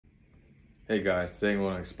Hey guys, today I'm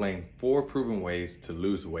going to explain 4 proven ways to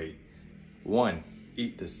lose weight. 1.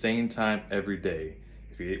 Eat the same time every day.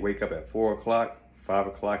 If you wake up at 4 o'clock, 5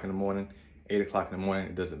 o'clock in the morning, 8 o'clock in the morning,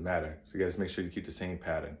 it doesn't matter. So you guys make sure you keep the same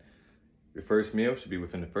pattern. Your first meal should be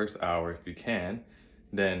within the first hour if you can.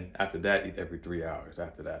 Then after that, eat every 3 hours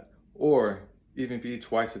after that. Or even if you eat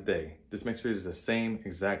twice a day, just make sure it's the same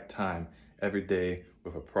exact time every day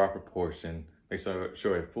with a proper portion. Make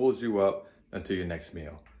sure it fills you up until your next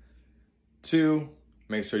meal. 2,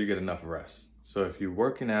 make sure you get enough rest. So if you're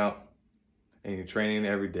working out and you're training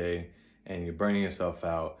every day and you're burning yourself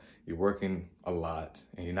out, you're working a lot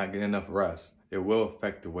and you're not getting enough rest, it will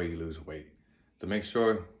affect the way you lose weight. So make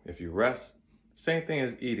sure if you rest, same thing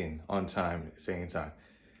as eating on time, same time.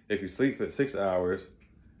 If you sleep for 6 hours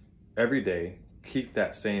every day, keep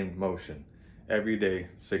that same motion. Every day,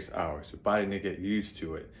 6 hours. Your body needs to get used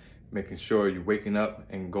to it. Making sure you're waking up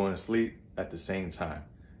and going to sleep at the same time.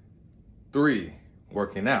 3,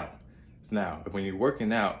 working out. Now, when you're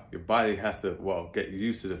working out, your body has to, get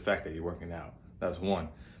used to the fact that you're working out. That's 1.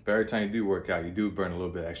 But every time you do work out, you do burn a little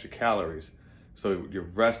bit of extra calories. So your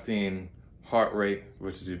resting heart rate,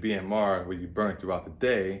 which is your BMR, what you burn throughout the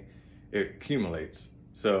day, it accumulates.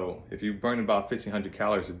 So if you burn about 1,500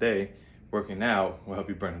 calories a day, working out will help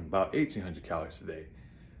you burn about 1,800 calories a day.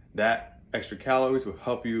 That extra calories will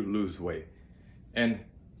help you lose weight. And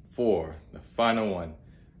 4, the final one,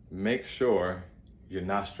 make sure you're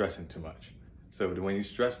not stressing too much. So when you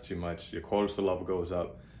stress too much, your cortisol level goes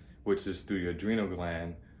up, which is through your adrenal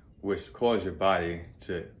gland, which causes your body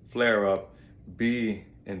to flare up, be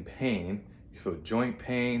in pain. You feel joint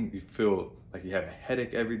pain, you feel like you have a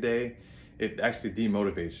headache every day. It actually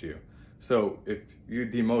demotivates you. So if you're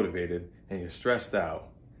demotivated and you're stressed out,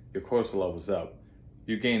 your cortisol level's up,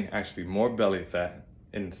 you gain actually more belly fat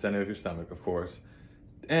in the center of your stomach, of course,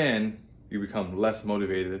 and you become less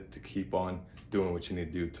motivated to keep on doing what you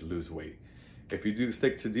need to do to lose weight. If you do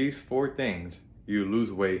stick to these 4 things, you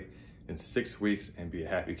lose weight in 6 weeks and be a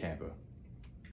happy camper.